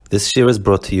This year is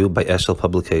brought to you by Eshel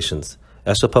Publications.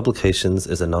 Eshel Publications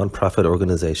is a non-profit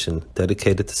organization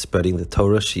dedicated to spreading the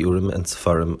Torah, Shiurim, and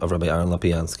Sefarim of Rabbi Aaron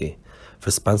Lopiansky. For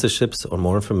sponsorships or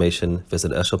more information,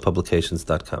 visit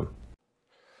eshelpublications.com.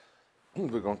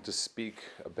 We're going to speak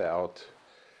about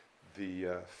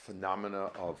the phenomena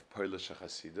of Pshischa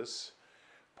Chassidus.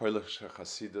 Pshischa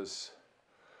Chassidus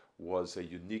was a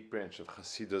unique branch of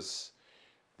Chassidus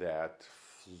that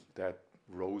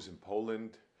rose in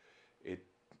Poland.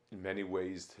 In many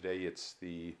ways, today it's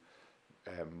the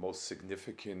most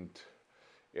significant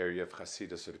area of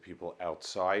Chassidus for the people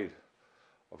outside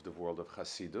of the world of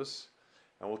Chassidus.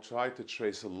 And we'll try to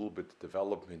trace a little bit the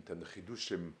development and the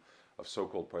chidushim of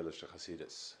so-called Pshischa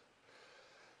Chassidus.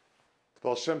 The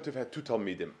Baal Shem Tov had two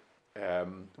Talmidim.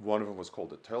 One of them was called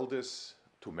the Teldis,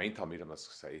 two main Talmidim,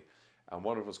 let's say, and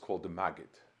one of them was called the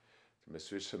Maggid. The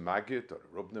Mesrisha Maggid, or the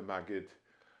Rubna Maggid,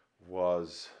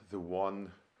 was the one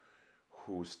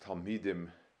whose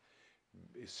Talmidim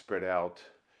is spread out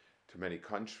to many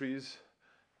countries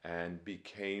and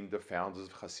became the founders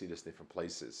of Chassidus in different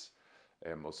places.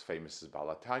 Most famous is Baal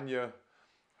HaTanya,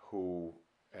 who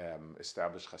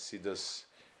established Chassidus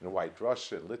in White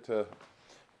Russia, in Lita,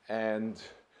 and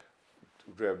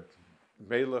Reb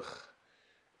Melech,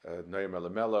 Noam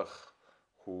Elimelech,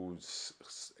 who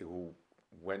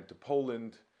went to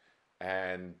Poland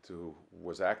and who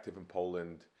was active in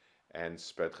Poland and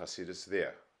spread Chassidus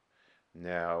there.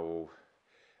 Now,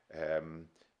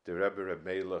 the Rebbe Reb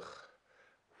Melech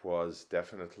was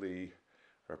definitely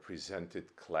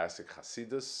represented classic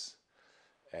Chassidus.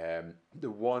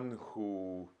 The one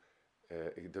who,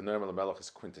 the Noam Elimelech is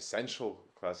quintessential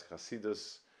classic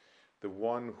Chassidus. The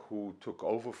one who took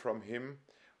over from him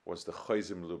was the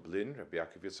Chayzim Lublin, Rabbi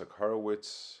Yaakov Yitzchak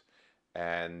Horowitz,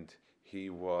 and he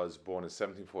was born in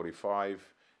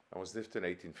 1745 and was lived in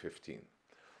 1815.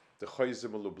 The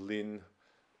Chayzim Lublin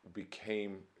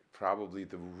became probably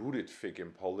the rooted figure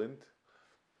in Poland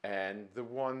and the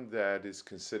one that is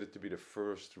considered to be the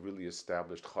first really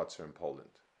established chutzner in Poland.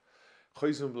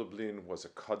 Chayzim Lublin was a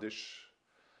Kaddish.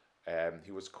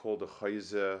 He was called a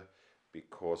Chayzer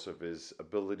because of his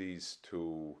abilities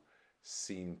to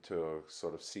seem to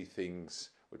sort of see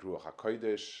things with Ruach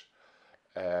HaKodesh.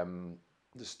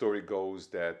 The story goes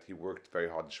that he worked very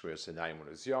hard in Shmir Sinai when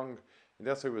he was young, and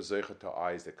that's why he was zeicher to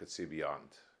eyes that could see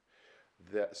beyond.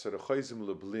 So the Chayzim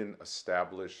Lublin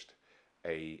established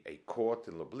a court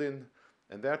in Lublin,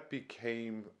 and that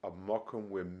became a makom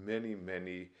where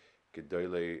many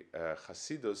Gedolei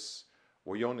Chassidus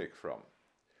were yonik from.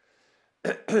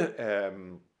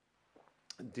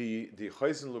 The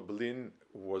Chayzim Lublin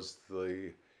was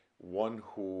the one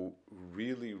who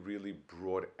really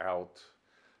brought out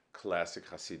classic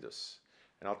Chassidus.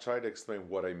 And I'll try to explain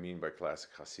what I mean by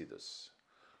classic Chassidus.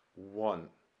 One,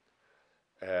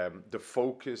 the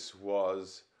focus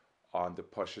was on the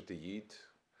Pashat Yid,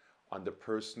 on the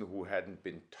person who hadn't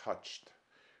been touched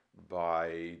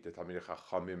by the Talmidei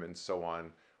Chachamim and so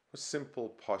on, was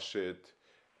simple Pashat,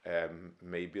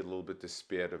 maybe a little bit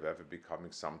despaired of ever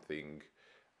becoming something.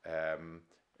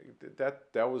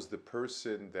 That was the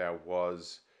person that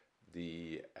was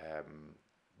the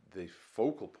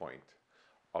focal point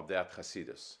of that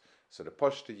Chassidus. So the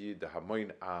Pashat Yid, the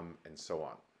Hamoin Am, and so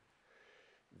on.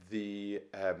 The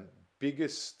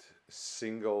biggest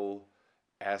single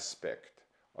aspect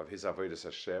of his Avodas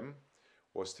Hashem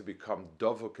was to become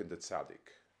Dovuk in the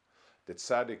Tzaddik. The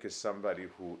Tzaddik is somebody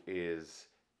who is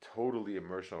totally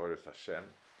immersed in Avodas Hashem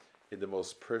in the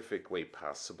most perfect way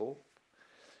possible,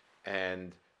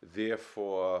 and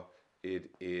therefore it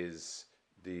is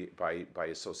by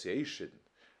association,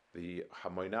 the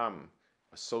Hamoinam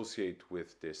associate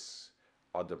with this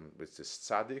Adam, with this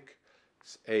Tzaddik.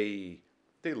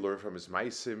 They learn from his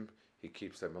Maisim, he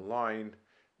keeps them in line,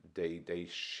 they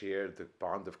share the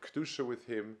bond of Kedusha with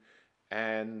him,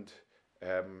 and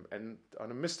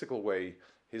on a mystical way,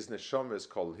 his neshama is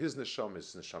called his neshama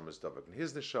is Davak and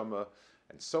his neshama,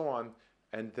 and so on,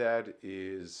 and that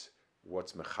is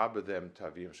what's mechaber them to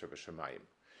Avim Shebashamayim.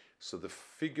 So the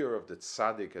figure of the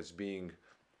tzaddik as being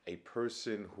a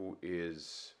person who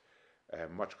is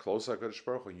much closer to HaKadosh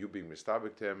Baruch Hu, and you being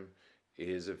mistabek to him,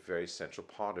 is a very central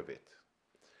part of it.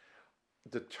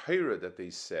 The Torah that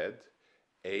they said,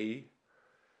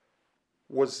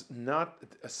 was not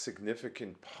a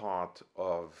significant part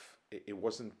of, it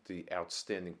wasn't the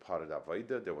outstanding part of the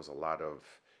Avodah. There was a lot of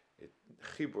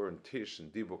Chibur and Tish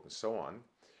and Dibuk and so on.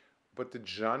 But the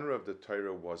genre of the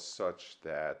Torah was such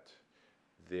that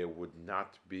there would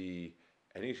not be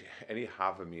any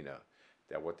Havamina,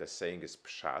 that what they're saying is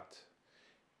Pshat.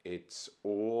 It's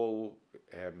all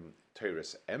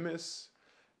Torah's Emes,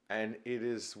 and it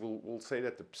is, we'll say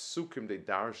that the psukim they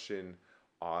darshin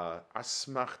are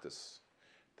asmachtas.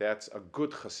 That's a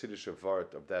good Chassidish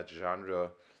word of that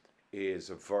genre, is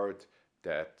a word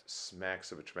that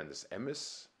smacks of a tremendous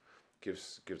emes,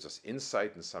 gives us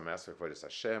insight in some aspect of what is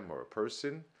Hashem or a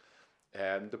person,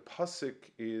 and the pasuk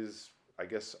is, I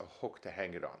guess, a hook to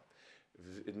hang it on.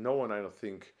 No one, I don't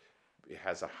think,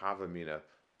 has a havamina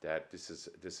that this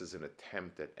is an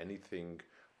attempt at anything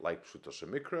like Pshuto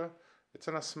Shemikra. It's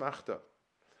an asmachta.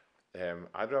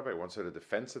 Adrabah once heard a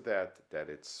defense of that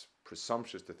it's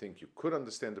presumptuous to think you could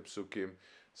understand the psukim.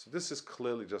 So this is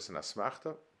clearly just an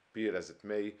asmachta, be it as it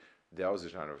may. That was the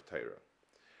genre of Torah.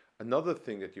 Another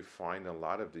thing that you find in a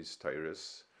lot of these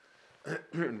Torahs,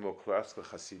 in more classical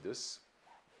Chassidus,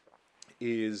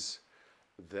 is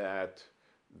that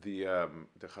the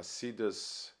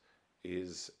Chassidus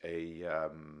is a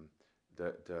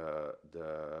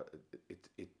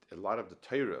lot of the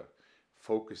Torah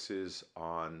focuses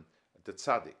on the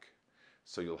tzaddik.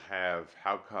 So you'll have,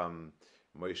 how come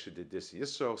Moshe did this in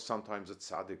Yisro? Sometimes a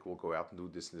tzaddik will go out and do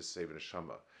this and this, save a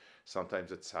neshama.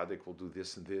 Sometimes a tzaddik will do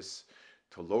this and this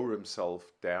to lower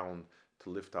himself down, to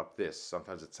lift up this.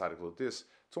 Sometimes a tzaddik will do this.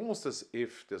 It's almost as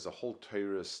if there's a whole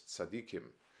Torah's tzaddikim,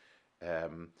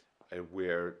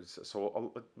 where,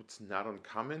 so it's not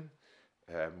uncommon.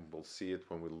 We'll see it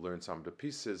when we learn some of the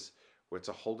pieces, where it's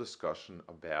a whole discussion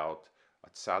about a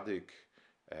tzaddik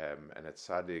and a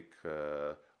tzaddik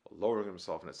lowering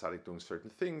himself and a tzaddik doing certain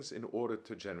things in order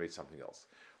to generate something else.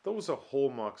 Those are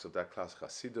hallmarks of that class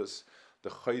Chassidus. The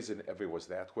Chayze in every was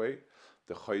that way.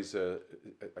 The Chayze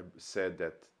said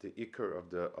that the ikar of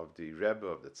the Rebbe,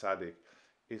 of the tzaddik,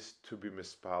 is to be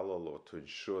mispalal, or to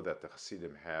ensure that the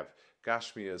Chassidim have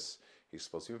gashmias. He's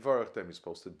supposed to invarach them. He's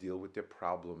supposed to deal with their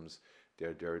problems,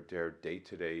 their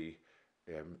day-to-day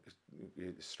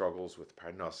struggles with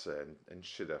parnasa and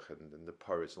shidduch and the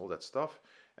paris and all that stuff,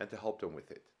 and to help them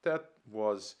with it. That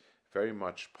was very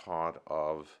much part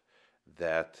of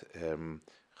that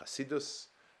Chassidus,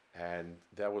 and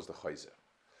that was the Chayze.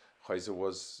 Chayze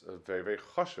was very, very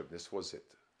chashuv. This was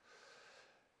it.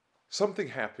 Something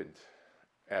happened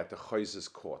at the Chayze's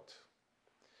court,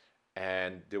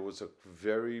 and there was a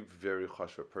very, very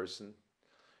chashuv person.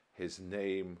 His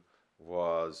name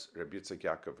was Rabbi Yitzchak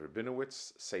Yaakov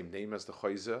Rabinowitz, same name as the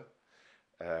Chayze.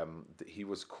 He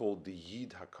was called the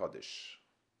Yid HaKadosh,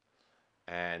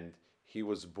 and he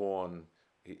was born,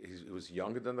 he was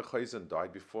younger than the Chayze and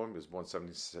died before him. He was born in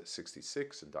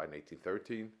 1766 and died in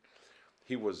 1813.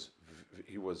 He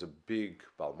was a big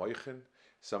Bal Moichin,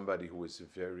 somebody who was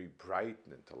very bright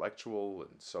and intellectual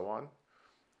and so on,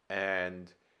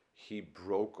 and he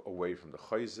broke away from the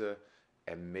Chayze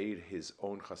and made his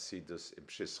own Chassidus in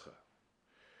Pshischa.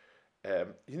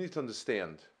 You need to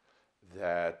understand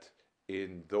that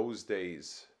in those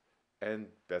days, and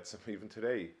that's even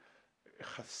today,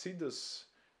 Chassidus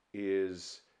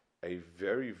is a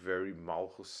very, very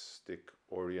malchustic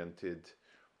oriented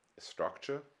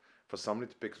structure. For somebody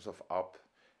to pick himself up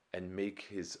and make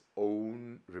his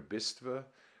own Rebbistva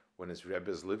when his Rebbe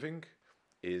is living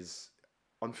is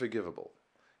unforgivable.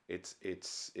 It's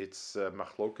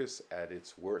machlokas at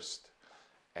its worst,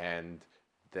 and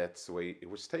that's the way it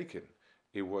was taken.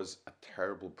 It was a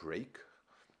terrible break.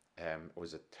 It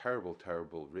was a terrible,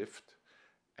 terrible rift,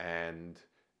 and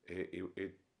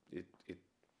it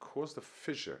caused a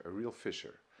fissure, a real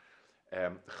fissure.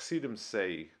 Chassidim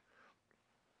say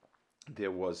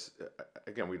there was,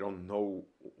 again, we don't know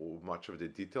much of the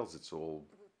details. It's all,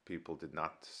 people did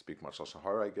not speak much Lashon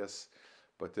Hara, I guess,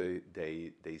 but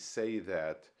they say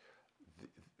that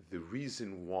the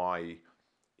reason why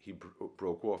he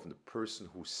broke off, and the person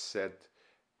who set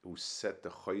the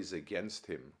Chayze against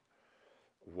him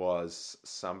was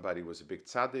somebody who was a big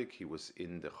tzaddik. He was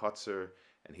in the Chotzer,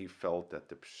 and he felt that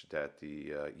the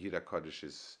Yid HaKadosh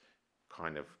is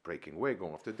kind of breaking away,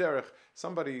 going off the derech.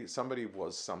 Somebody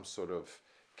was some sort of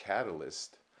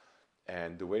catalyst,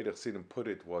 and the way the Chassidim put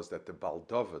it was that the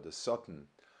Baldova, the Satan,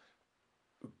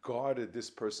 guarded this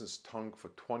person's tongue for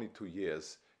 22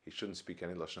 years. He shouldn't speak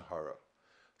any Lashon Hara,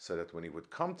 so that when he would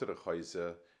come to the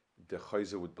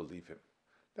Chayze would believe him.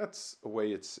 That's the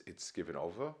way it's given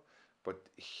over. But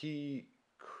he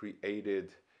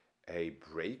created a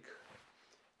break,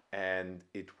 and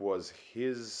it was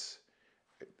his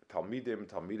Talmidim,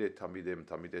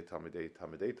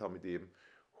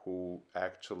 who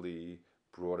actually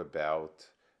brought about,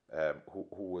 who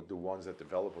were the ones that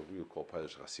developed what we would call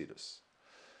Polish Chassidus.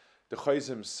 The Chayze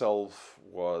himself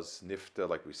was nifta,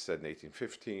 like we said, in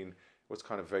 1815. It was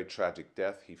kind of a very tragic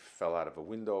death. He fell out of a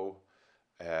window.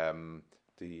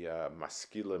 The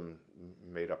maskilim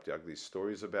made up the ugly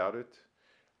stories about it.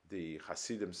 the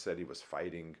Hasidim said he was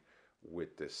fighting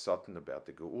with the Satan about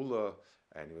the Geula,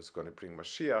 and he was going to bring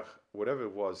Mashiach. Whatever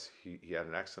it was, he had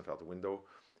an accident out the window.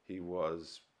 He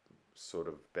was sort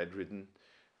of bedridden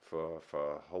for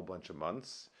a whole bunch of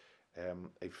months.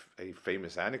 A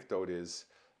famous anecdote is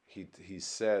he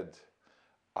said,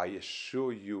 "I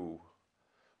assure you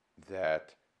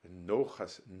that no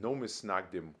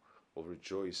misnagdim will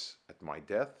rejoice at my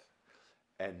death,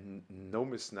 and no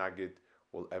misnagid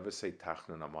will ever say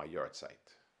tachnun on my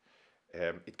yahrzeit."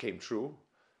 It came true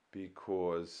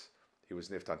because he was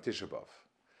nift on Tisha B'Av,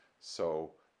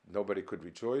 so nobody could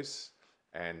rejoice,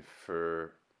 and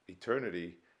for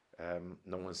eternity,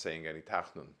 no one's saying any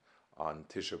tachnun on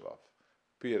Tisha B'Av.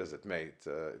 Be it as it may,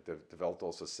 the Welt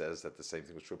also says that the same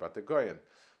thing was true about the Goyen.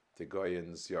 The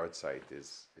Goyen's yahrzeit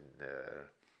is in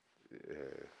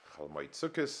Chalmai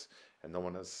Tzukis, and no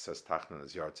one else says tachnun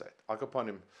as yahrzeit.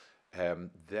 Akaponim,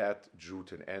 that drew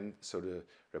to an end. So the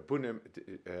Rabbunim,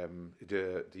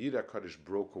 the Yiddish Kaddish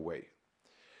broke away.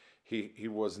 He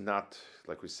was not,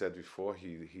 like we said before,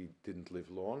 he didn't live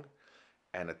long,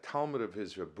 and a Talmud of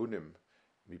his Rabbunim,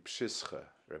 Pshischa,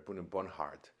 Rabbunim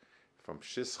Bonhard, from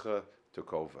Pshischa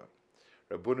took over.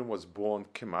 Rabbunim was born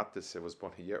Kimatis, was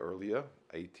born a year earlier,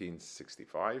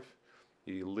 1865.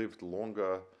 He lived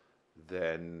longer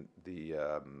than the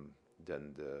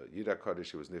Yiddish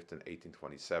Kaddish. He was nifted in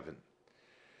 1827.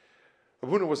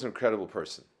 Rabbunim was an incredible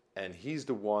person, and he's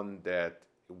the one that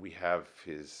we have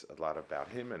a lot about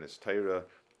him and his Torah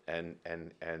and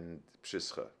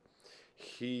Pshischa.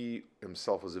 He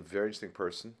himself was a very interesting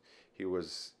person. He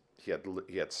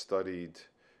had studied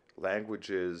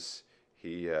languages.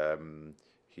 He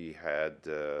had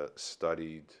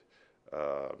studied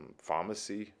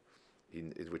pharmacy,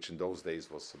 which in those days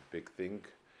was a big thing,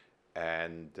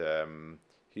 and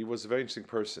he was a very interesting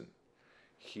person.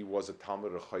 He was a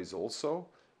Talmud Chayz also,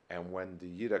 and when the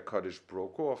Yiddish Kaddish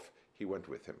broke off, he went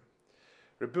with him.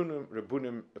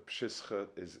 Rabbunim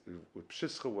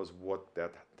Pshischa was what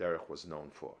that derech was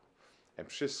known for, and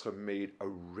Pshischa made a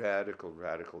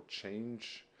radical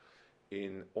change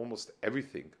in almost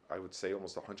everything. I would say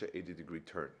almost 180-degree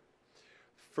turn.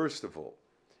 First of all,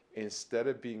 instead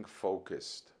of being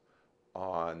focused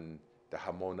on the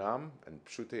Hamonam and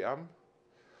Pshutei Am,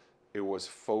 it was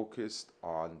focused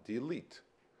on the elite.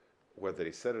 Whether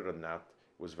they said it or not,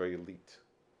 it was very elite.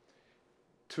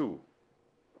 2,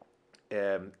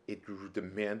 it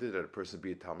demanded that a person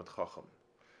be a Talmid Chacham.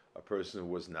 A person who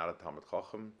was not a Talmid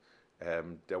Chacham,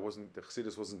 the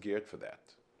Chassidus wasn't geared for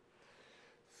that.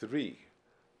 3,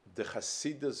 the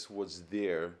Chassidus was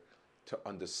there to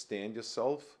understand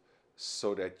yourself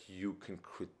so that you can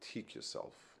critique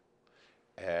yourself.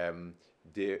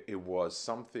 It was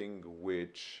something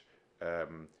which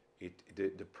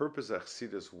the purpose of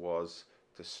Chassidus was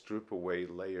to strip away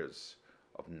layers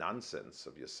of nonsense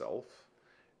of yourself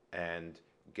and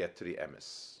get to the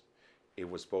emes. It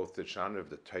was both the genre of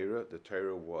the Torah. The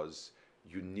Torah was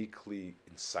uniquely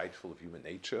insightful of human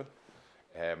nature,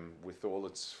 with all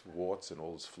its warts and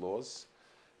all its flaws,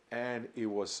 and it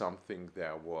was something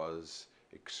that was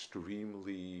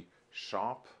extremely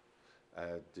sharp.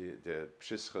 The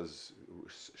Pshischa's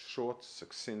short,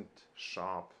 succinct,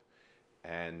 sharp,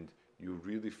 and you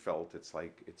really felt it's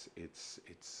like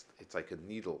a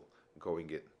needle going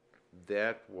in.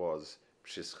 That was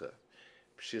Pshischa.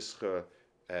 Pshischa,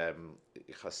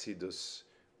 Chassidus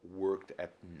worked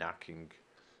at knocking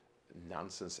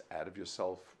nonsense out of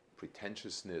yourself,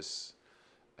 pretentiousness,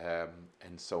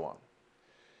 and so on.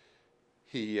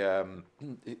 It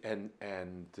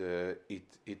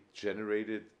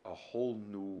generated a whole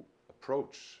new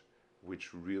approach,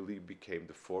 which really became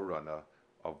the forerunner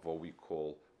of what we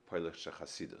call Pshischa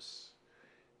Chassidus.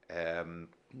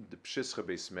 The Pshischa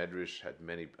Beis Medrash had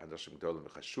many Anashim Gdolim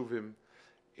Chashuvim.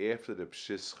 After the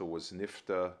Pshischa was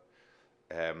nifta,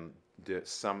 the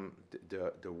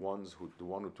one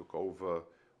who took over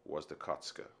was the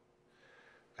Kotzk.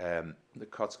 The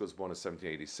Kotzk was born in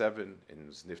 1787 and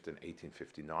was nifta in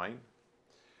 1859.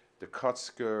 The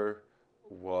Kotzk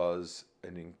was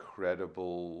an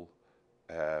incredible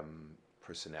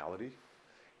personality.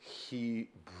 He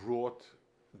brought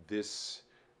this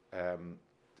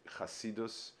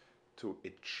Chassidus to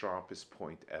its sharpest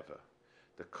point ever.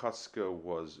 The Kotzk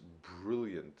was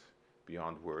brilliant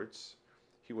beyond words.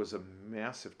 He was a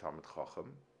massive Talmid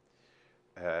Chacham.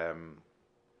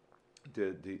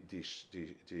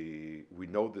 We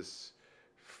know this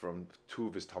from two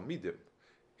of his Talmidim.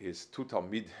 His two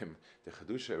Talmidim, the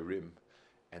Chedusha Rim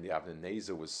and the Avnei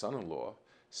Nezer, was son-in-law,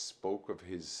 spoke of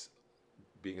his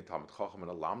being a Talmid Chacham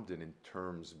and a Lamdin in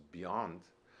terms beyond.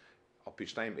 Al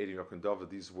Pishnayim Edi Yokan David,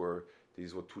 these were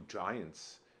two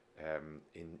giants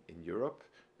in Europe,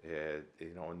 and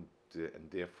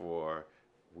therefore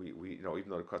we even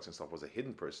though the Kotzk himself was a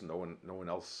hidden person, no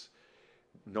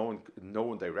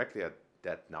one directly had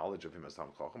that knowledge of him as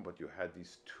Talmid Chacham, but you had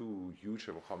these two huge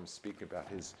Chacham speaking about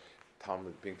his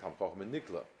being Talmid Chacham and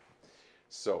Nikla.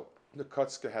 So the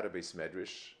Kotzk had a Beis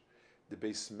Medrash. The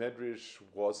Beis Medrash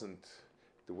wasn't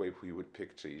the way we would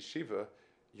picture yeshiva.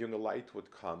 Young light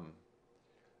would come,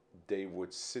 they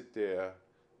would sit there,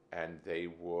 and they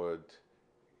would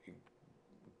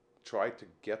try to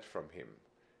get from him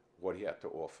what he had to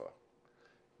offer.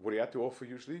 What he had to offer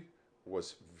usually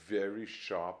was very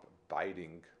sharp,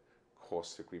 biting,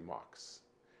 caustic remarks,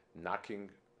 knocking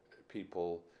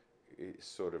people,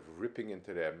 sort of ripping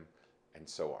into them, and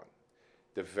so on.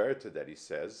 The Verta that he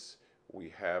says, we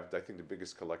have, I think the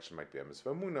biggest collection might be Emes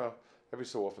V'Amuna. Every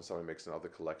so often somebody makes another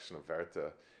collection of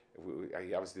Verta.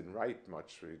 He obviously didn't write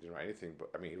much, he didn't write anything, but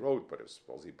he wrote, but it was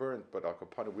supposedly burnt. But Al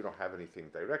Kapana, we don't have anything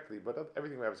directly, but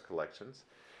everything we have is collections.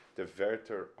 The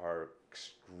Verta are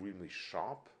extremely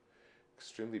sharp,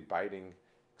 extremely biting,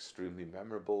 extremely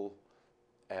memorable,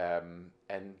 and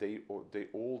they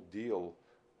all deal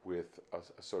with a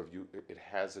sort of it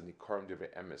has an ikarim divrei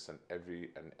emes, and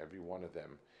every one of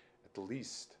them, at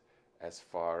least as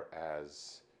far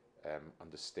as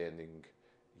understanding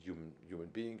human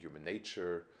being, human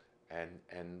nature, and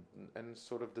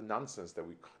sort of the nonsense that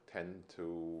we tend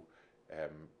to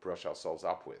brush ourselves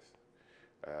up with.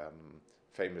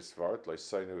 Famous word,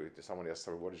 someone asked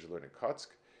him, what did you learn in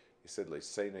Kotzk? He said,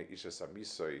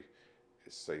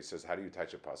 so he says, how do you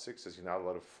touch a pasuk? He says, you're not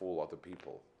allowed to fool other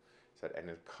people. He said, and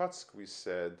in Kotzk we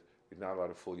said, you're not allowed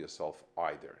to fool yourself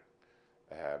either.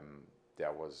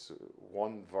 There was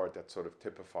one word that sort of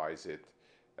typifies it.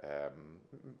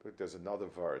 But there's another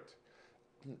word.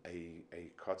 A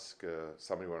Kotzk,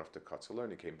 somebody went off to Kotzk to learn.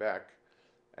 He came back,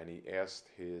 and he asked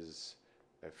his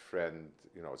friend,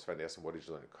 his friend asked him, what did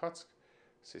you learn in Kotzk?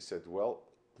 So he said, well,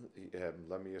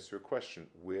 let me ask you a question.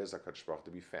 Where's HaKadosh Baruch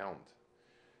to be found?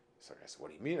 So I said,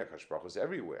 what do you mean HaKadosh Baruch is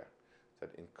everywhere?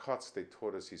 That in Kotzk they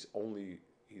taught us he's only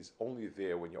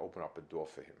there when you open up a door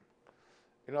for him.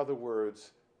 In other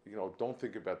words, don't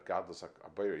think about godless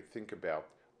abayri. Think about,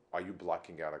 are you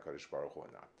blocking out HaKadosh Baruch Hu or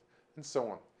not? And so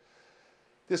on.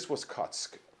 This was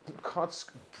Kotzk.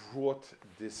 Kotzk brought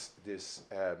this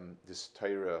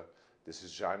Torah, this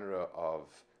genre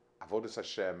of Avodas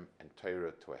Hashem and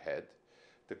Torah to a head.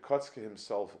 The Kotzk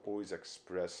himself always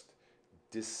expressed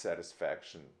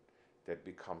dissatisfaction that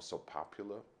becomes so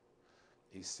popular.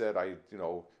 He said,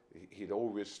 he'd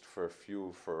always wished for a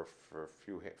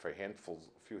handful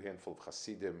of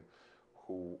Hasidim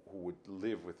who would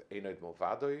live with Einod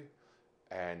Milvadoi,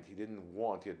 and he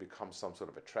had become some sort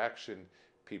of attraction.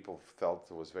 People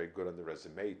felt it was very good on the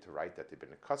resume to write that they'd been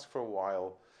in Kotzk for a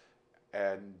while,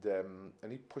 and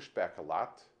he pushed back a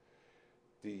lot.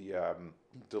 The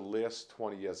last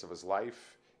 20 years of his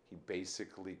life, he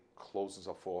basically closed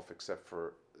himself off, except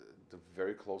for the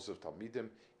very closest Talmidim.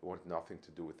 He wanted nothing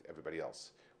to do with everybody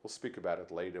else. We'll speak about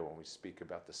it later when we speak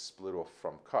about the split off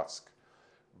from Kotzk.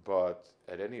 But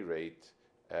at any rate,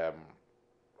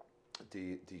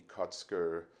 the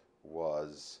Kotzker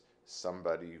was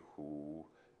somebody who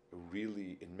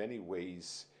really, in many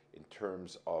ways, in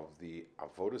terms of the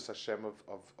Avodas Hashem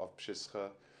of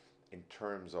Pshischa, in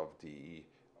terms of the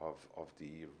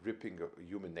ripping of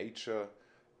human nature,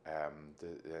 and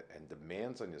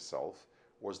demands on yourself,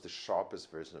 was the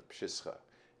sharpest version of Pshischa.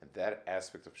 And that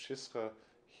aspect of Pshischa,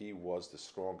 he was the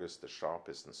strongest, the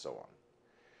sharpest, and so on.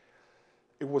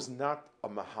 It was not a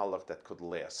mahalach that could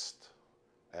last,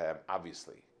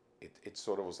 obviously. It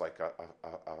sort of was like a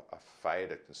fire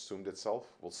that consumed itself.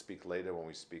 We'll speak later when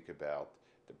we speak about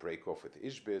the break-off with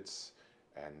Ishbitz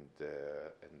and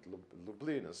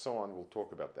Lublin and so on. We'll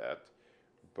talk about that.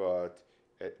 But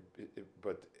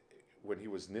when he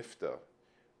was nifta,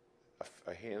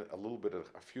 a few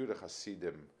of the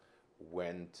Hasidim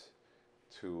went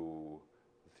to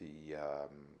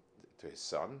his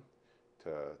son,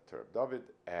 to Reb David,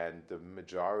 and the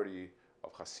majority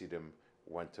of Hasidim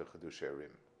went to Chiddushei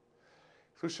Arim.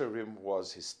 Chiddushei Arim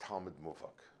was his Talmud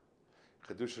Muvak.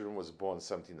 Chiddushei Arim was born in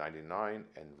 1799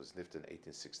 and was nifta in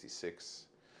 1866.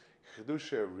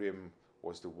 Chiddushei Arim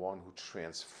was the one who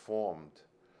transformed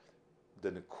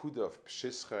the Nekuda of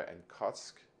Pshischa and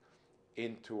Kotzk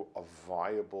into a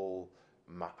viable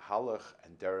mahalach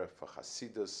and derech for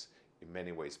Chassidus in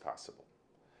many ways possible.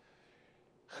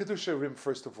 Chiddushei Arim,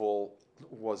 first of all,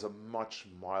 was a much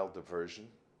milder version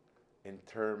in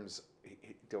terms,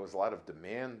 there was a lot of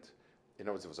demand. In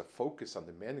other words, there was a focus on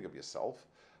demanding of yourself,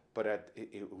 but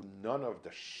none of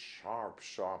the sharp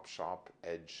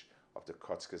edge of the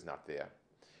Kotzk is not there.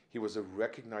 He was a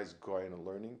recognized guy in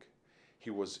learning. He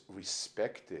was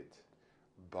respected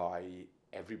by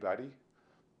everybody.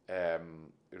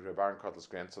 Rabbi Aaron Kotler's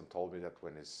grandson told me that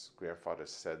when his grandfather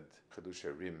said Chidush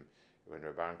Rim, when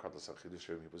Rabbi Aaron Kotler said Chidush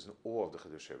Rim, he was in awe of the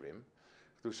Chidush Rim.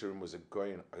 Chidush Rim was a guy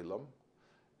in Olam,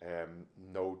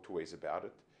 no two ways about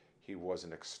it. He was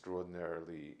an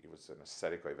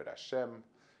ascetic Oved Hashem,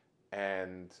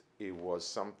 and it was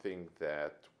something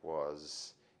that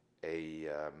was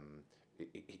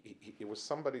it was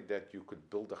somebody that you could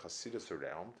build a Chassidus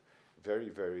around. Very,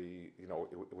 very,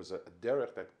 it was a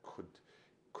derech that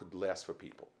could last for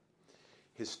people.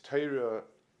 His Torah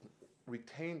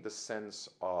retained the sense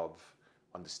of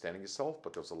understanding yourself,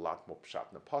 but there was a lot more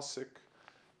pshat in the pasuk.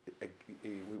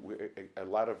 A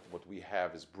lot of what we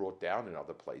have is brought down in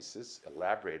other places,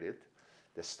 elaborated.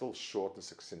 They're still short and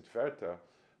succinct verta,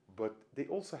 but they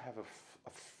also have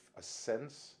a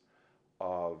sense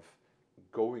of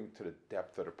going to the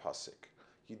depth of the pasuk.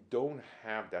 You don't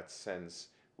have that sense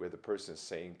where the person is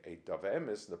saying a dav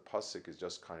emes, the pasuk is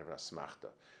just kind of an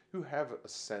asmachta. You have a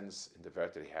sense in the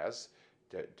verta that he has.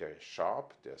 They're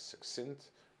sharp, they're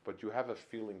succinct, but you have a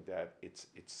feeling that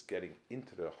it's getting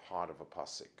into the heart of a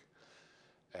pasuk.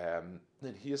 And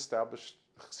he established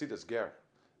Chassidus Ger,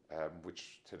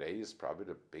 which today is probably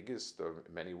the biggest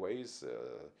in many ways.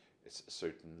 It's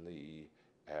certainly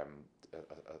a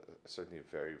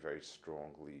very, very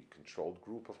strongly controlled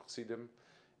group of Chassidim,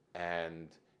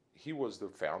 and he was the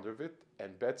founder of it,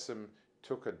 and Betzim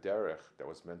took a derech that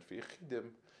was meant for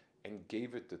Yechidim and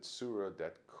gave it the tzura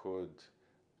that could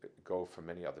go for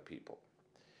many other people.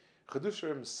 Chedusha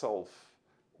himself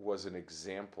was an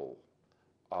example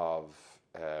of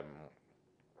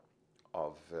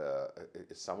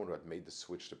someone who had made the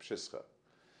switch to Pshischa.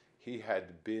 He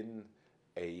had been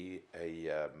a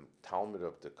Talmud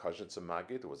of the Kotzk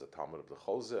Magid. It was a Talmud of the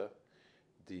Chose.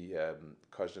 The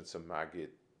Kotzk Magid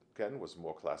again was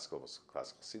more classical, was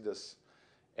classical Chassidus.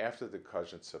 After the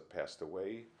Kotzk passed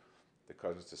away, the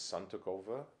Kotzk's son took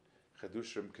over.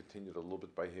 Chedushim continued a little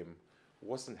bit by him.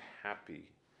 Wasn't happy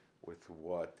with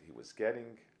what he was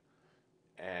getting,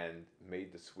 and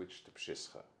made the switch to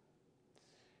Pshischa.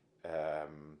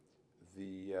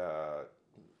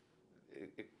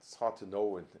 It's hard to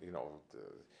know,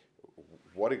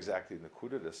 what exactly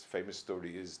Nakuda. This famous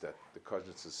story is that the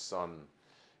Kotzk's son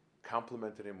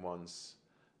complimented him once,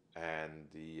 and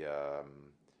he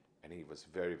was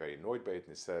very, very annoyed by it,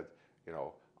 and he said,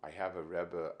 I have a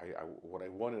Rebbe. What I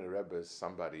want in a Rebbe is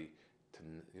somebody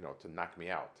to knock me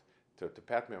out, to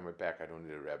pat me on my back. I don't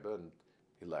need a Rebbe, and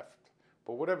he left.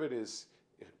 But whatever it is,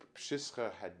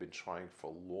 Pshischa had been trying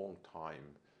for a long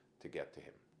time to get to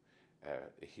him.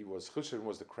 Chushan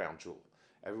was the crown jewel.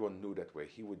 Everyone knew that where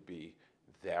he would be,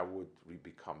 that would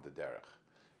become the derech.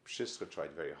 Pshischa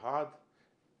tried very hard,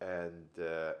 and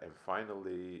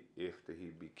finally, after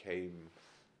he became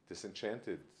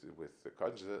disenchanted with the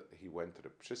Kotzk, he went to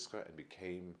the Pshischa and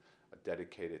became a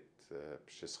dedicated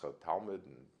Pshischa Talmud,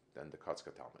 and then the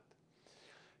Kotzk Talmud.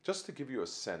 Just to give you a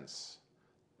sense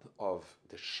of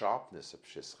the sharpness of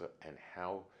Pshischa and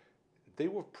how they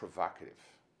were provocative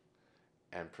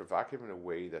in a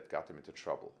way that got them into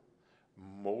trouble.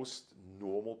 Most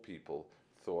normal people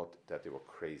thought that they were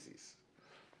crazies.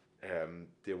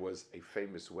 There was a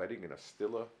famous wedding in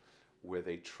Astilla where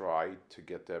they tried to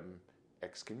get them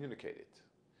excommunicated.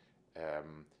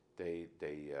 They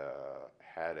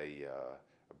had a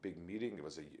big meeting. It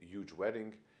was a huge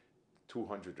wedding.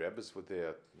 200 Rebbes were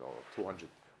there. 200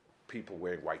 people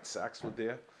wearing white sacks were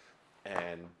there,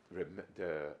 and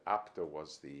the Apter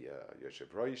was the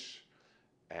Yoshev Roish,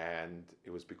 and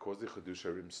it was because the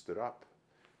Chedusha Rim stood up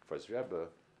for his Rebbe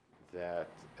that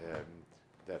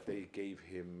they gave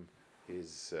him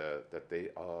his that they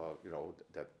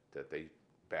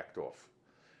backed off.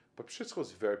 But Pshischa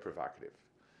was very provocative.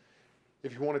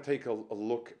 If you want to take a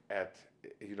look at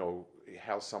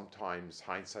how sometimes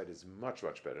hindsight is much,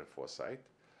 much better than foresight,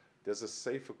 there's a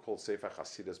sefer called Sefer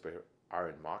Chassidus by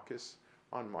Aaron Marcus.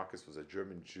 Aaron Marcus was a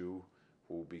German Jew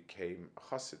who became a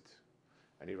Chassid,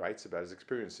 and he writes about his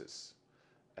experiences.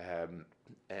 And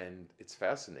it's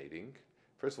fascinating.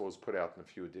 First of all, it was put out in a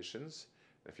few editions.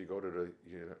 If you go to the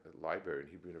library in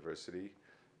Hebrew University,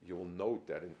 you will note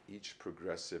that in each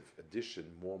progressive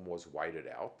edition, more and more is whited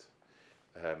out.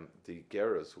 The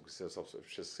Geras, who consider themselves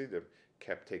Chassidim,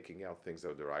 kept taking out things that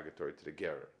were derogatory to the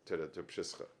Gera, to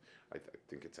Pshischa. I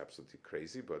think it's absolutely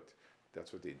crazy, but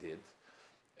that's what they did.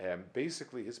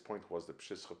 Basically, his point was that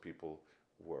Pshischa people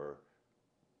were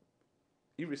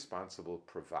irresponsible,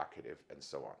 provocative, and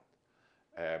so on.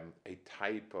 A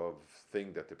type of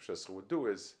thing that the Pshischa would do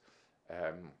is,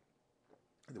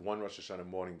 the one Rosh Hashanah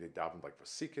morning, they davened like for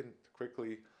Sikin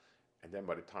quickly, And then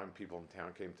by the time people in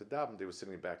town came to daven, they were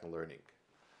sitting back and learning.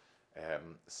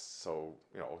 So,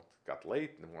 it got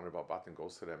late, and one of our batim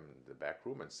goes to them in the back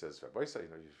room and says, Rabbi,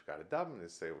 you've got to daven. They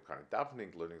say, what kind of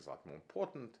davening? Learning is a lot more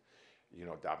important.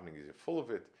 Davening is full of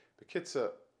it. The kids,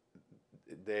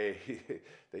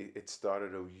 it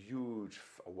started a huge,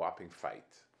 whopping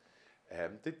fight.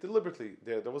 They deliberately,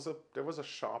 there was a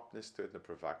sharpness to it and a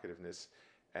provocativeness.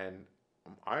 And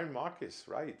Aaron Marcus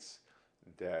writes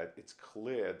that it's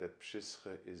clear that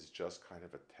Pshischa is just kind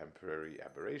of a temporary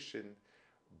aberration,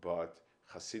 but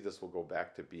Chassidus will go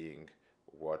back to being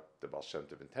what the Baal Shem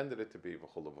Tov intended it to be,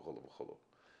 v'chulu, v'chulu, v'chulu.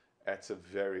 That's a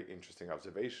very interesting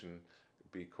observation,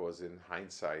 because in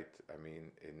hindsight,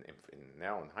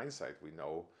 now in hindsight, we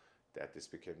know that this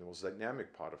became the most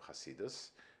dynamic part of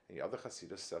Chassidus, and the other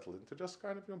Chassidus settled into just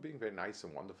kind of being very nice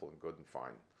and wonderful and good and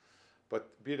fine. But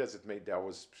be it as it may, that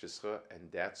was Pshischa,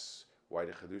 and that's why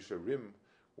the Chidusha Rim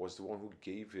was the one who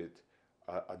gave it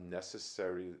a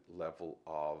necessary level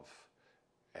of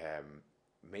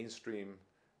mainstream,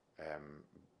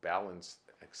 balance,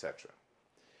 etc.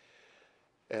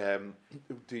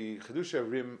 The Chidusha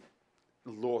Rim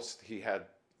lost, he had,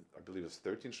 I believe it was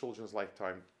 13 children in his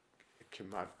lifetime.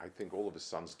 I think all of his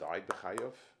sons died,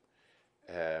 b'chayav.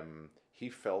 He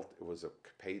felt it was a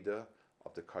kapeda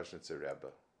of the Koznitzer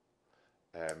Rebbe.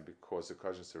 Because the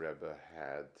Koznitzer Rebbe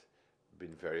had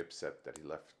been very upset that he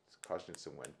left Koznitz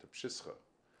and went to Pshischa.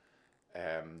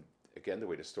 Again, the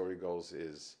way the story goes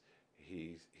is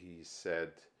he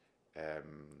said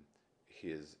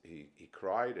he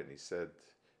cried, and he said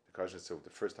the Koznitzer, the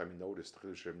first time he noticed the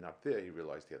Chiddushei Rim not there, he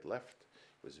realized he had left.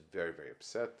 He was very, very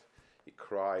upset. He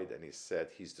cried and he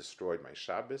said, he's destroyed my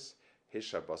Shabbos. His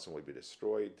Shabbos will be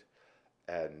destroyed.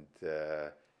 And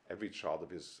every child of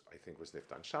his, I think, was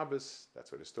nifta on Shabbos.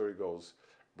 That's where the story goes.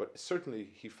 But certainly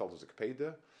he felt it was a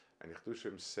kapeda, and Chiddushei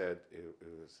Rim said it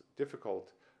was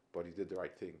difficult, but he did the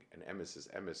right thing. And emes is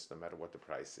emes, no matter what the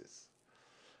price is.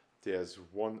 There's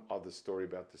one other story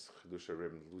about this Chiddushei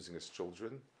Rim losing his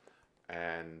children,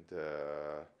 and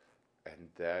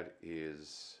that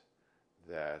is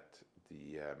that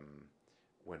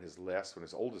when his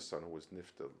oldest son, who was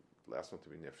nifta, last one to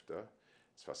be nifta,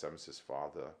 Sfas his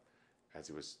father, as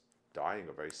he was dying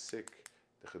or very sick,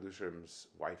 the Chiddushei Rim's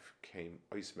wife came,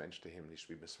 mentioned to him, he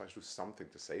should be misfashed, do something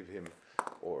to save him,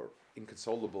 or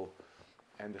inconsolable.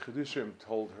 And the Chiddushei Rim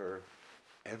told her,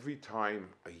 every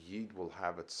time a Yid will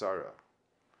have a tzara,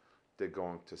 they're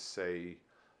going to say,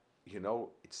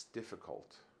 it's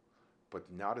difficult, but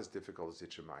not as difficult as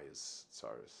Yitzhamaya's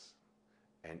tzaras.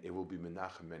 And it will be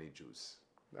menachem many Jews.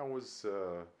 That was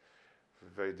a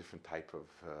very different type of,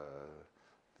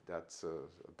 that's a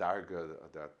darga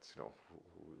that,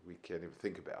 we can't even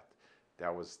think about.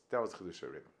 That was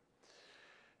Chiddushei Rim.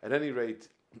 At any rate,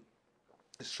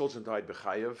 his children died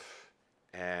b'chayav,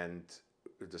 and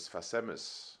the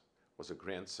Sfas was a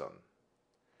grandson.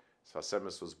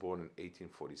 Sfas was born in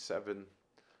 1847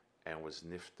 and was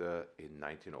nifta in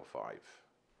 1905.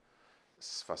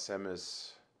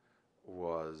 Sfas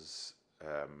was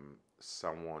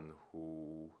someone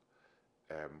who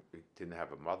didn't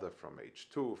have a mother from age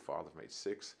 2, a father from age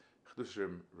 6. Chiddushei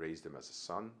Rim raised him as a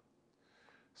son.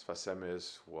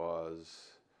 Sfas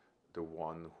was the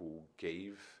one who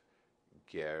gave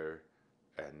ger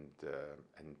and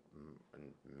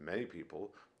many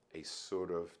people a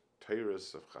sort of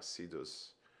teirus of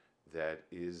Chassidus that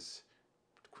is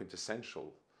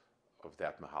quintessential of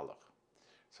that mahalach.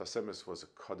 Sfas was a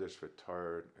kaddish for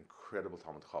Torah, incredible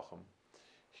Talmud Chacham.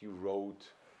 He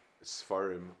wrote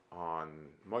Sfarim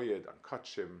on Moyed, on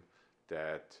Kachim,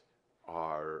 that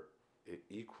are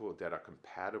equal, that are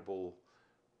compatible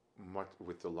much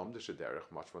with the Lomdische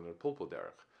Derech, much more than the Pulpul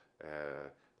Derech.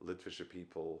 Litvische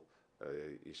people,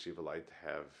 Yeshivalite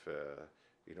have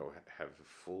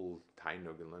full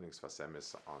tainug in learning Sfas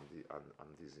on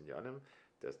these inyanim.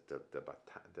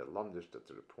 The Lomdish,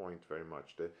 to the point, very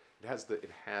much. It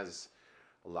has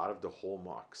a lot of the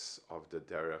hallmarks of the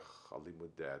derech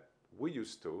alimud that we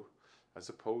used to, as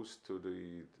opposed to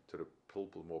the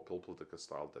pulpul, more pulpul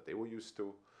style that they were used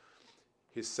to.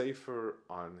 His sefer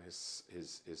on his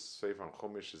sefer on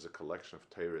Chumash is a collection of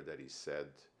Torah that he said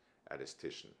at his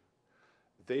Tishon.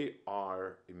 They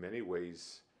are in many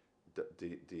ways the I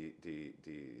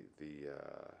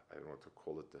don't know what to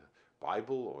call it, the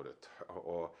Bible,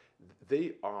 or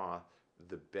they are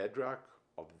the bedrock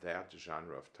of that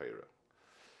genre of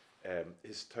Torah.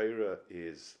 His Torah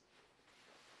is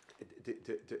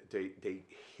they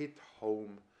hit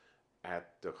home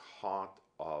at the heart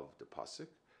of the pasuk.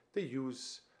 They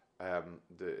use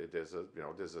there's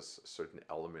a certain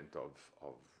element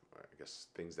of I guess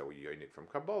things that were unique from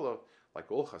Kabbalah,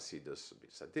 like all Chassidus,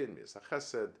 Misadin,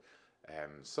 Misachesed,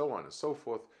 so on and so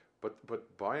forth.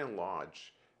 But by and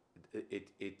large,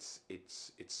 it's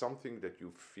something that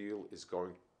you feel is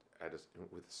going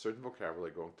with a certain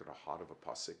vocabulary going to the heart of a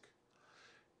pasuk.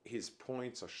 His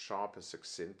points are sharp and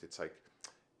succinct. It's like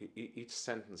each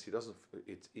sentence he doesn't.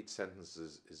 Each sentence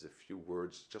is a few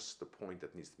words, just the point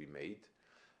that needs to be made,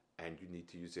 and you need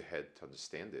to use your head to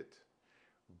understand it.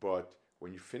 But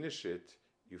when you finish it,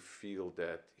 you feel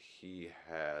that he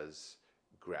has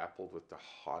grappled with the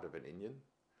heart of an Indian.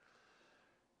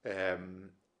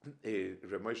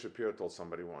 Ramay Shapiro told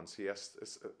somebody once, he asked,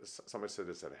 somebody said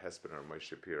this at a hesped on Ramay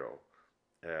Shapiro,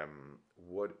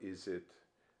 what is it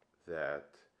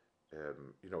that,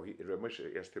 Ramay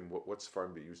asked him, what's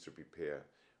farm they used to prepare?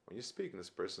 When you speak, and this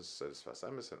person says,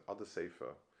 Vasemis and other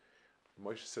sefer,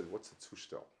 Moshe said, what's the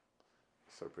Zushtel?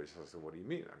 So the person said, what do you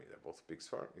mean? I mean, they're both big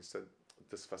svarim. He said,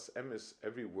 this Vasemis,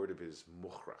 every word of it is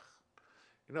muchrach.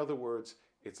 In other words,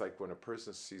 it's like when a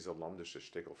person sees a lamdish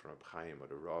shtickle from a Chaim or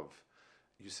the Rav,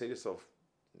 you say to yourself,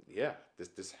 yeah,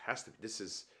 this has to be, this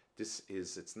is,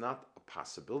 it's not a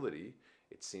possibility,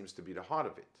 it seems to be the heart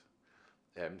of it.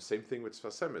 Same thing with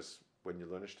Sfasemis. When you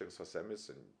learn a shtickle Sfasemis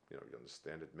and you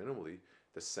understand it minimally,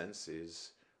 the sense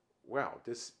is, wow,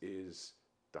 this is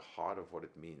the heart of what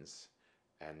it means,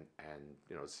 and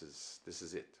this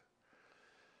is it.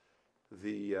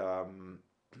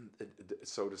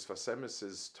 So the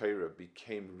Sfasemis' Torah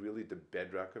became really the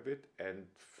bedrock of it, and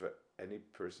for any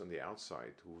person on the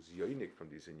outside who's yonik from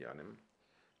these inyanim,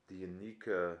 the unique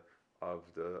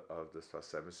of the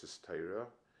Sfasemis' Torah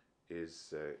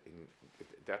is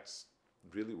that's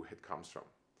really where it comes from.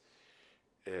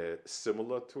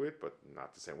 Similar to it, but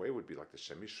not the same way, would be like the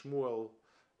Shemi Shmuel.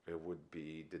 It would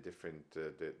be the different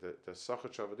the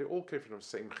Sachachava. They all came from the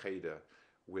same cheder,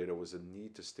 where there was a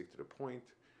need to stick to the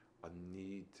point, a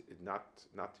need not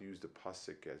to use the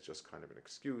pasuk as just kind of an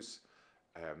excuse,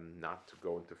 not to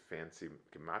go into fancy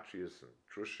gematrias and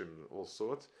drushim and all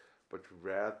sorts, but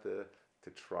rather to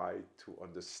try to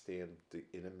understand the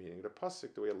inner meaning of the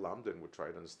pasuk, the way a lamdan would try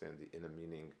to understand the inner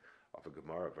meaning of a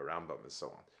Gemara, of a Rambam, and so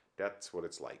on. That's what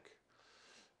it's like.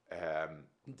 And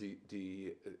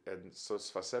so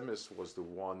Sfasemis was the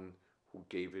one who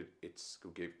gave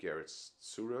Ger its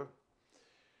surah.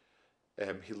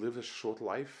 He lived a short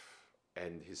life,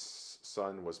 and his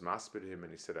son was maspid him,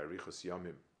 and he said Arichos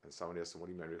Yamim. And somebody asked him, what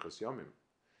do you mean Arichos Yamim?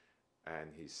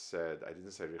 And he said, I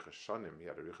didn't say Arichos Shanim, he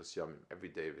had Arichos Yamim. Every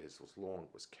day of his was long,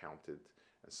 was counted,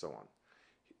 and so on.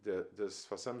 The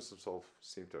Sfasemis himself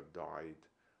seemed to have died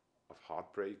of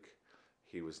heartbreak.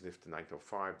 He was nifted in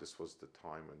 1905. This was the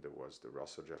time when there was the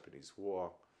Russo-Japanese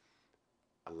War.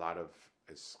 A lot of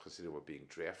his Chassidim were being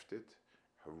drafted,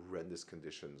 horrendous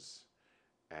conditions,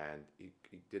 and he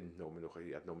didn't know Menucha.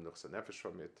 He had no Menucha Nefesh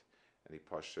from it, and he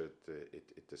pushed it.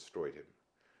 It destroyed him.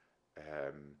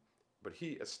 But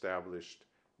he established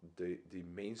the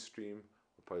mainstream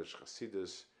of Polish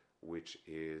Chassidus, which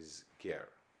is Ger.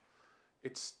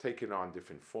 It's taken on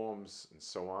different forms and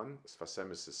so on.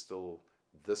 Sfasemis is still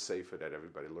the sefer that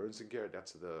everybody learns in Ger.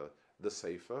 That's the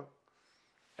sefer.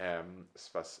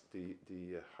 The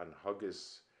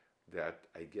hanhagis that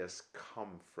I guess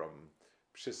come from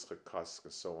Pshischa, Kotzk,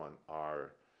 and so on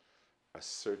are a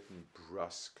certain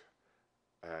brusque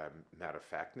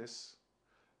matter-of-factness.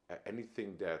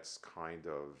 Anything that's kind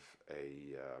of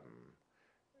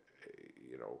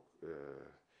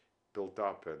built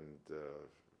up and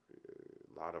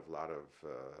lot of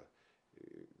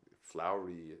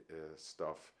flowery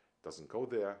stuff doesn't go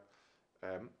there.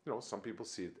 Some people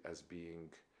see it as being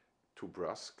too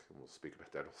brusque, and we'll speak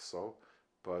about that also.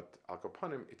 But al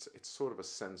kapanim, it's sort of a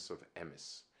sense of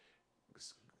emes.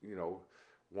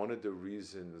 One of the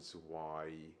reasons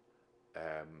why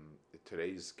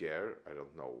today's ger, I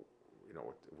don't know,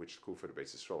 which school for the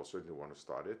Beis Yisrael, certainly one who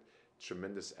started,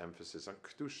 tremendous emphasis on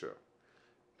kedusha.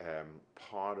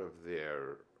 Part of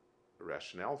their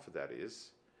rationale for that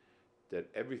is that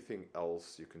everything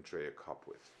else you can trade a cup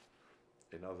with.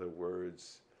 In other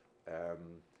words,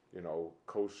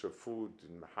 kosher food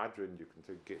in Mahadrin, you can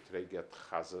today get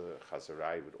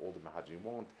chazarai with all the Mahadrin you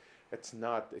want. It's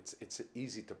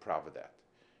easy to prava that.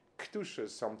 Kedusha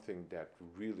is something that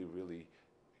really, really,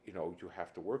 you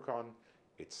have to work on.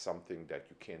 It's something that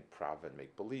you can't prava and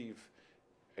make believe.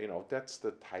 That's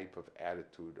the type of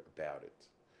attitude about it.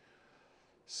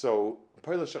 So,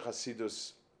 Polish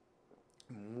Chassidus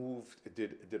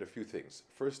did a few things.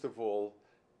 First of all,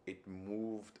 it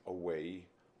moved away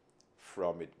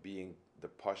from it being the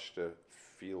Pashta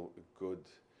feel-good,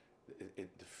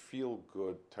 the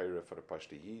feel-good Torah for the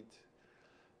Pashta Yid.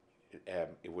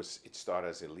 It started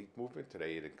as a elite movement.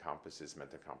 Today it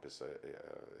meant to encompass a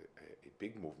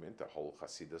big movement, a whole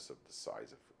Chassidus of the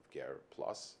size of Ger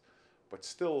plus, but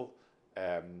still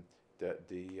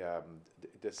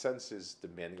the sense is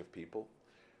demanding of people,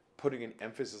 putting an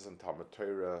emphasis on Talmud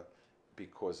Torah,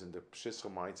 because in the Pshischa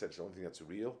mindset, it's the only thing that's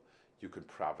real. You can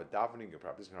prava davening, you can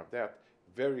prava this, you can have that.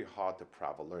 Very hard to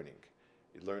prava learning.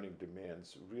 Learning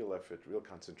demands real effort, real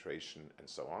concentration, and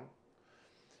so on.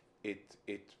 It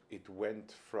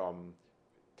went from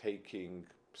taking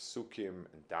psukim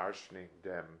and darshaning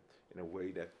them in a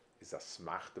way that is a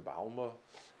smachta b'alma,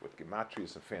 with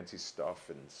gematrias and fancy stuff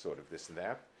and sort of this and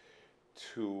that,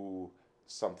 to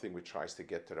something which tries to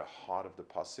get to the heart of the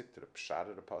pasuk, to the pshat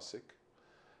of the pasuk,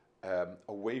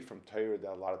 away from Torah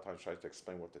that a lot of times tries to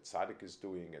explain what the tzaddik is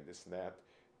doing and this and that,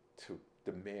 to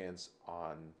demands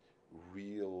on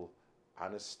real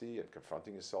honesty and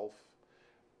confronting yourself.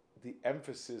 The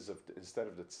emphasis of instead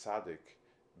of the tzaddik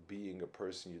being a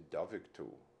person you davik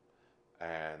to,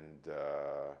 and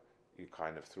you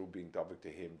kind of through being davik to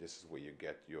him, this is where you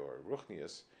get your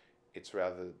ruchnias. It's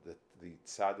rather that the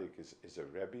tzaddik is a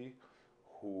rebbe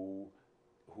who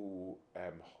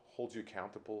holds you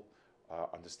accountable,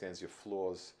 understands your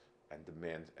flaws, and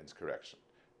demands correction.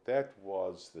 That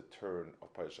was the turn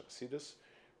of Chassidus.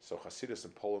 So Chassidus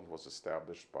in Poland was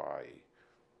established by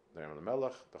the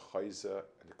Melech, the Chayze,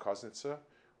 and the Koznitzer,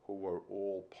 who were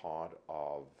all part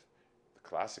of the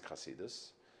classic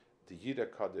Chassidus. The Yida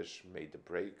Kaddish made the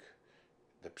break.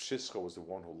 The Pshischa was the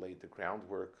one who laid the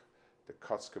groundwork. The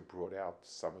Kotzk brought out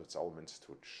some of its elements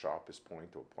to its sharpest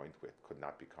point, to a point where it could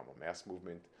not become a mass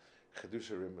movement.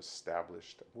 Chidusharim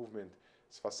established a movement.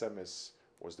 Sfas Emes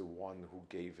was the one who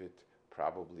gave it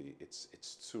probably its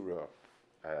tzura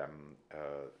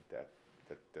that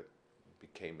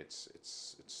became its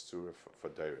tzura for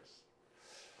Deiris.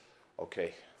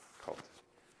 Okay, cult.